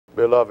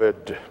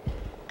Beloved,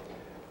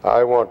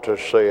 I want to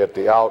say at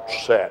the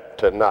outset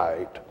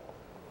tonight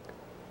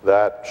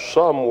that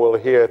some will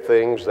hear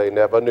things they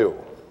never knew.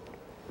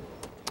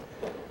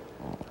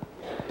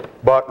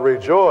 But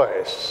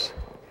rejoice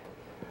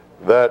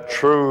that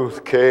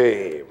truth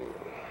came.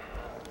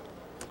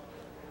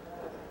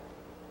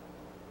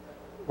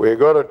 We're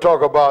going to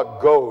talk about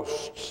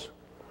ghosts,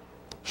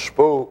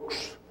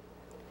 spooks,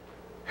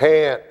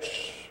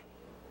 haunts,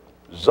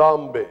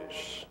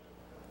 zombies,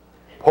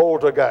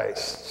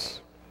 poltergeists,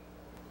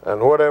 and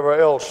whatever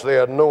else they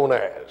are known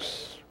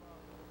as.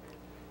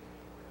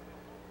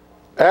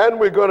 And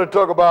we're going to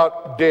talk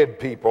about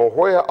dead people.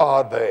 Where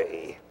are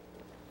they?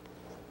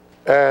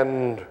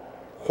 And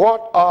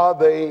what are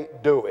they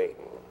doing?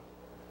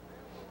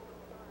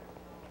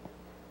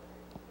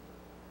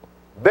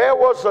 There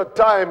was a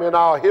time in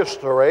our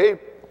history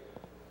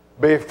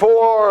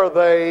before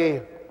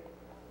they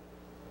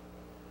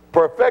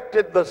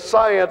perfected the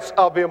science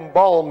of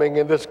embalming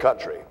in this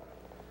country.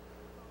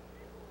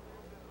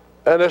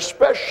 And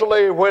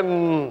especially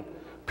when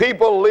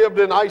people lived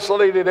in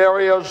isolated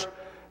areas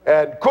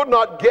and could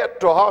not get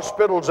to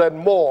hospitals and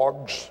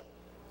morgues,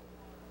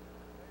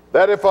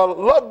 that if a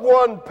loved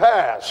one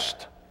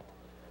passed,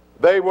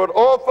 they would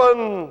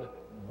often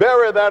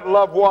bury that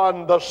loved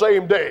one the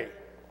same day.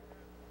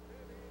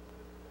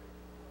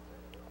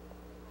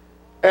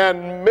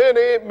 And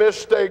many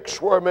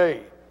mistakes were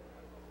made.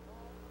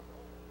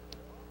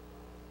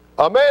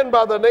 A man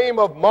by the name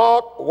of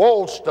Mark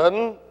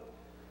Wollston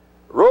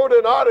wrote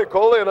an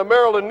article in a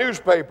Maryland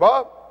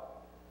newspaper,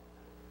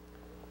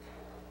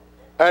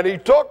 and he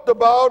talked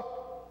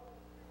about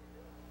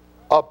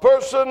a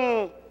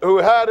person who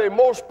had a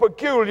most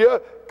peculiar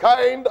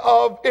kind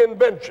of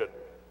invention.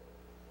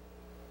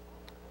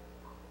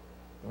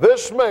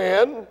 This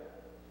man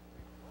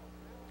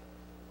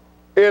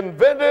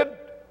invented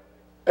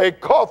a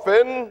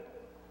coffin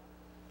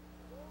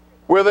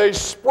with a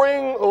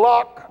spring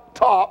lock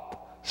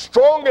top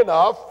strong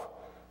enough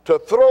to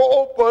throw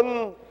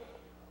open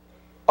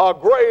a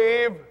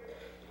grave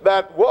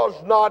that was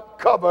not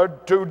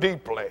covered too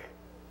deeply.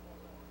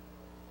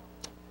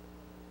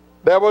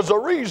 There was a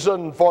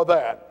reason for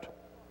that.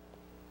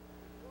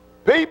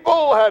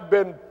 People had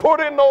been put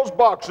in those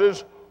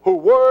boxes who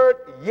weren't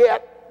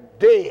yet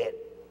dead.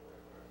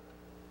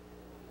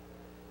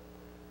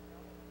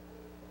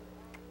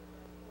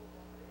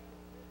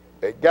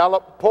 A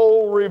Gallup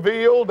poll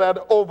revealed that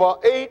over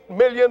 8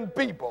 million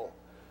people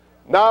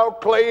now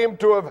claim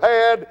to have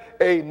had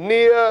a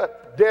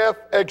near-death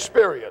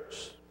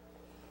experience.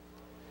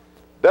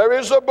 There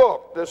is a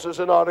book, this is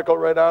an article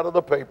right out of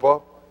the paper.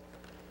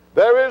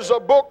 There is a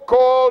book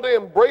called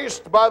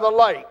Embraced by the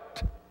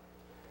Light.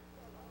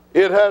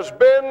 It has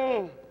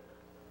been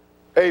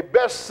a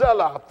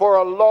bestseller for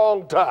a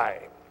long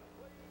time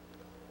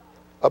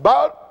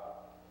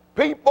about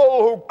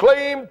people who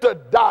claim to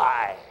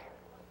die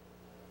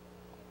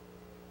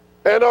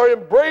and are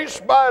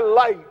embraced by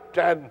light,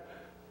 and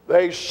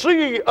they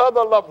see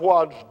other loved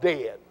ones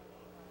dead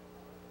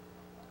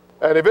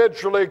and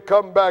eventually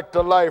come back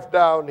to life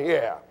down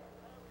here.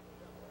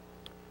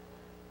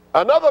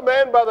 Another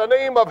man by the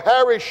name of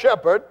Harry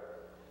Shepard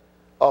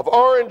of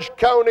Orange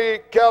County,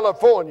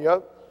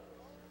 California,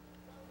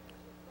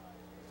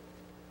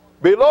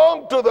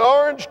 belonged to the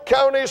Orange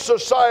County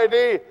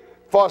Society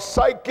for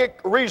Psychic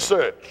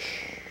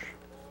Research.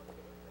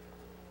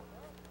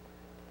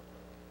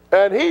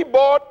 And he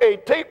bought a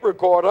tape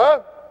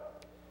recorder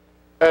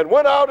and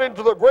went out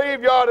into the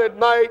graveyard at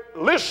night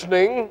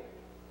listening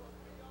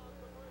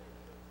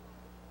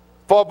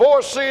for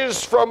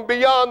voices from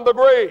beyond the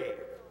grave.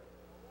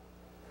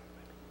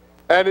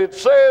 And it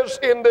says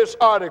in this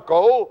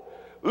article,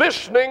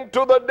 listening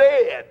to the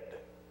dead,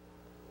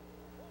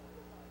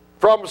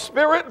 from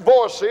spirit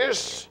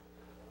voices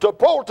to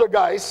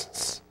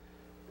poltergeists,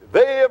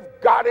 they have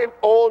got it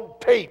on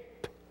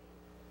tape.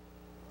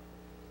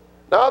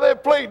 Now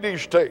they've played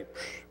these tapes,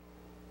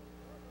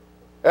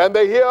 and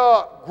they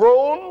hear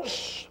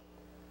groans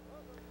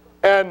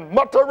and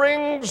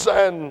mutterings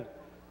and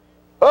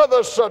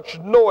other such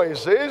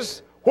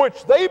noises,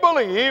 which they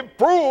believe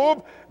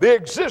prove the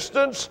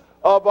existence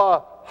of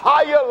a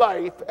higher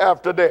life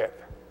after death.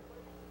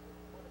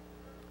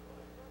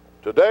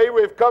 Today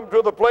we've come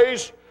to the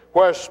place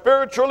where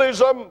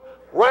spiritualism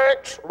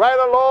ranks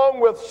right along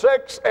with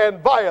sex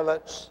and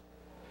violence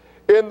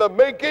in the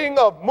making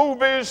of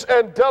movies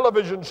and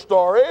television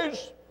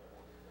stories,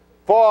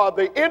 for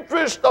the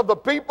interest of the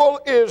people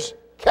is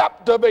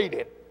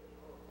captivated.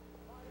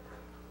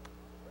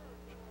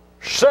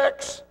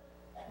 Sex,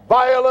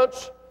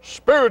 violence,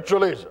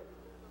 spiritualism.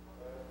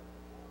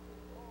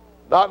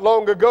 Not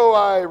long ago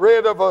I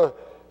read of a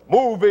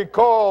movie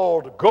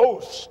called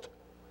Ghost,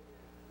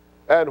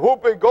 and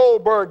Whoopi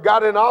Goldberg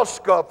got an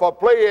Oscar for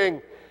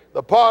playing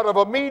the part of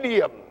a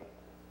medium.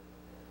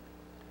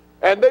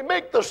 And they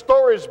make the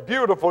stories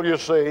beautiful, you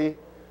see.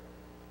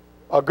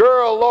 A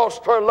girl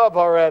lost her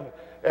lover,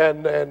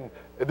 and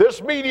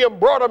this medium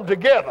brought them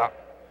together.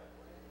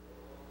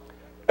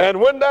 And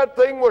when that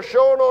thing was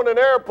shown on an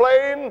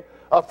airplane,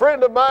 a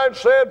friend of mine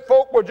said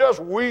folk were just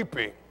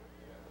weeping.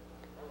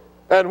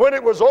 And when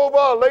it was over,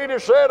 a lady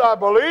said, I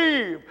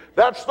believe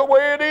that's the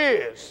way it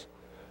is.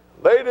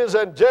 Ladies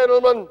and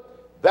gentlemen,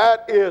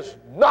 that is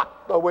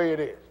not the way it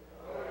is.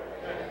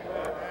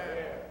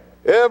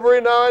 Every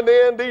now and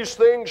then these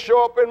things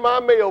show up in my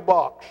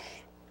mailbox.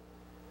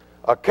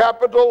 A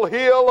Capitol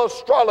Hill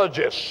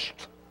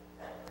astrologist.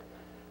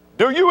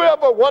 Do you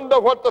ever wonder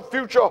what the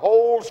future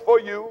holds for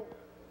you?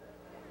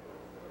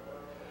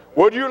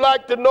 Would you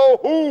like to know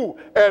who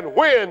and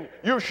when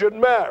you should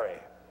marry?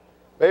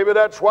 Maybe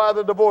that's why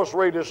the divorce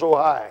rate is so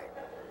high.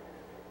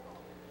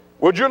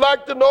 Would you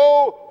like to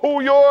know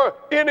who your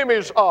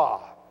enemies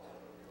are?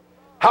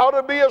 How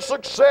to be a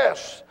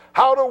success?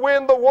 How to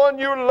win the one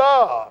you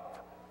love?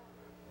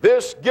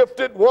 This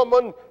gifted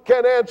woman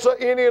can answer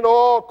any and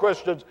all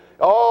questions.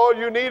 All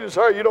you need is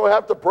her. You don't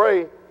have to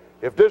pray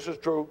if this is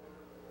true.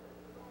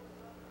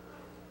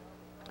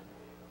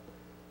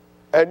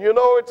 And you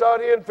know, it's out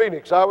here in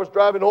Phoenix. I was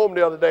driving home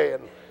the other day,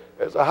 and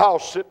there's a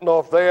house sitting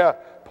off there,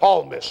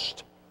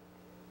 Palmist.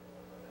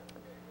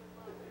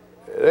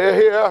 They're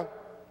here.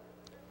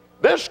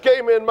 This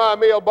came in my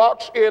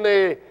mailbox in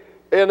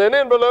an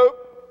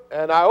envelope,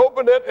 and I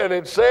opened it, and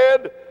it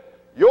said,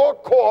 your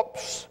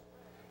corpse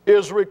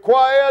is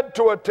required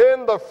to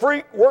attend the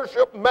freak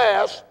worship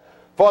mass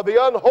for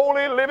the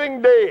unholy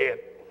living dead.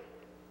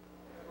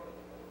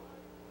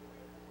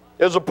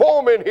 There's a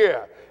poem in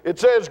here. It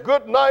says,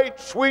 good night,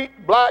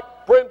 sweet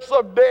black prince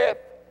of death.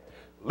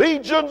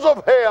 Legions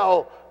of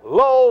hell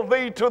lull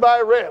thee to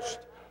thy rest.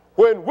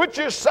 When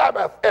witches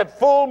Sabbath at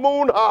full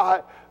moon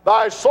high,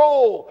 thy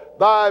soul,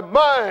 thy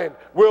mind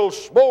will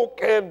smoke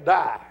and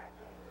die.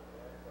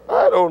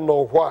 I don't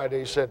know why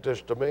they sent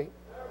this to me.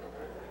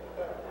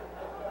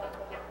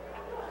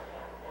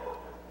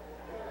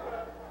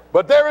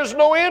 But there is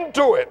no end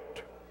to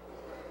it.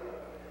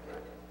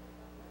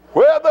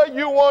 Whether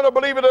you want to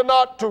believe it or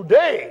not,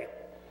 today,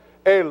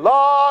 a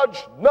large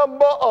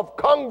number of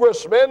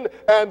congressmen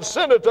and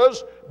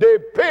senators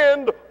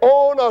depend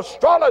on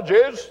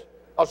astrologers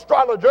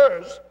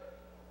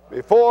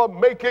before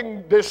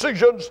making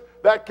decisions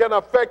that can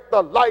affect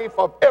the life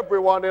of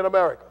everyone in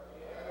America.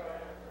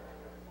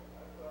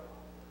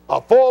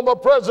 A former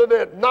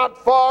president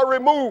not far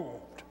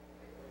removed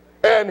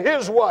and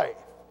his wife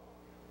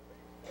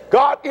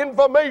got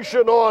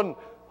information on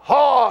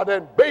hard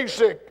and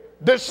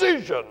basic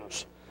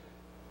decisions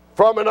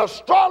from an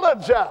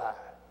astrologer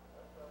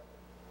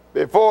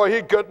before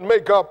he could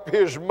make up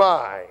his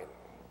mind.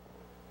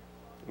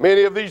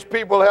 Many of these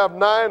people have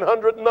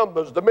 900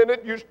 numbers. The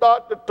minute you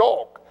start to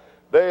talk,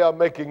 they are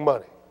making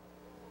money.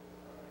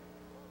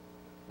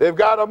 They've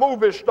got a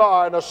movie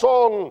star and a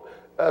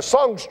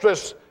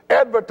songstress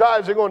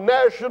advertising on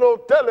national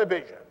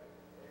television.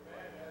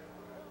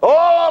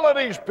 All of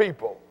these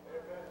people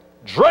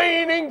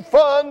draining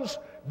funds,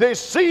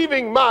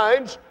 deceiving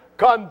minds,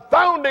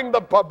 confounding the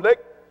public,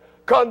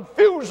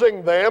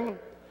 confusing them,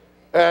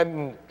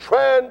 and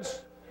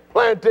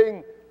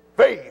transplanting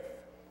faith,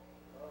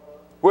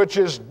 which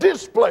is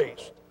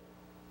displaced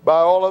by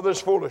all of this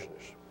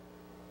foolishness.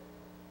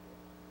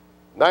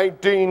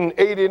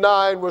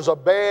 1989 was a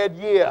bad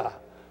year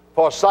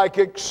for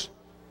psychics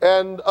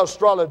and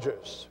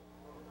astrologers.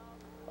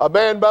 A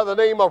man by the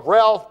name of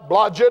Ralph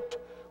Blodgett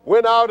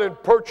went out and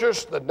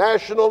purchased the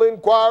National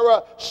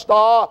Enquirer,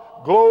 Star,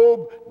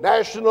 Globe,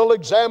 National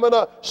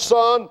Examiner,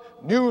 Sun,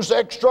 News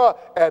Extra,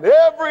 and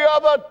every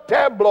other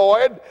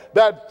tabloid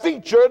that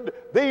featured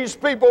these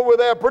people with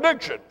their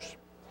predictions.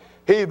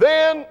 He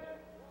then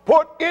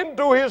put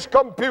into his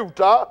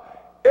computer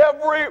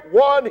every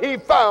one he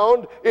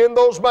found in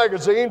those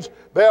magazines.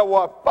 There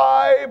were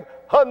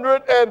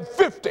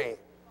 550.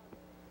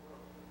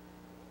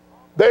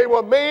 They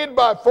were made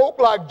by folk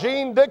like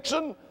Gene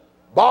Dixon,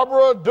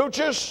 Barbara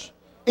Duchess,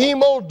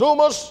 Emil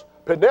Dumas,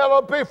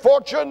 Penelope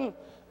Fortune,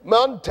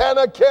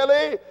 Montana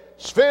Kelly,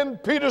 Sven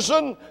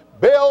Peterson,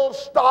 Belle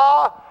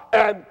Starr,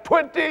 and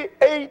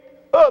 28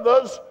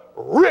 others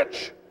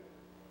rich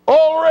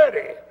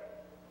already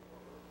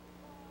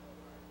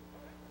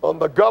on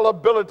the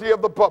gullibility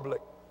of the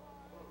public.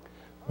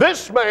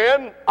 This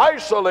man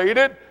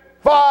isolated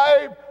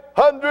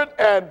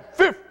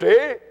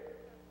 550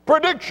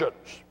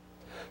 predictions.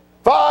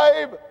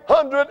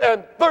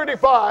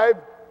 535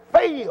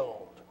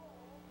 failed.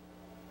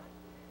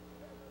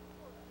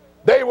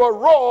 They were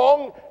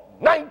wrong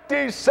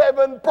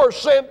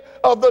 97%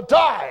 of the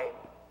time.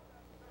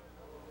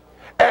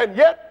 And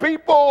yet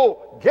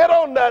people get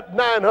on that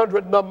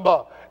 900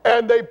 number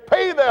and they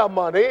pay their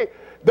money.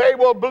 They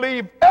will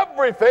believe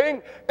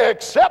everything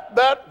except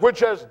that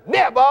which has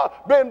never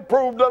been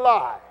proved a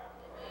lie.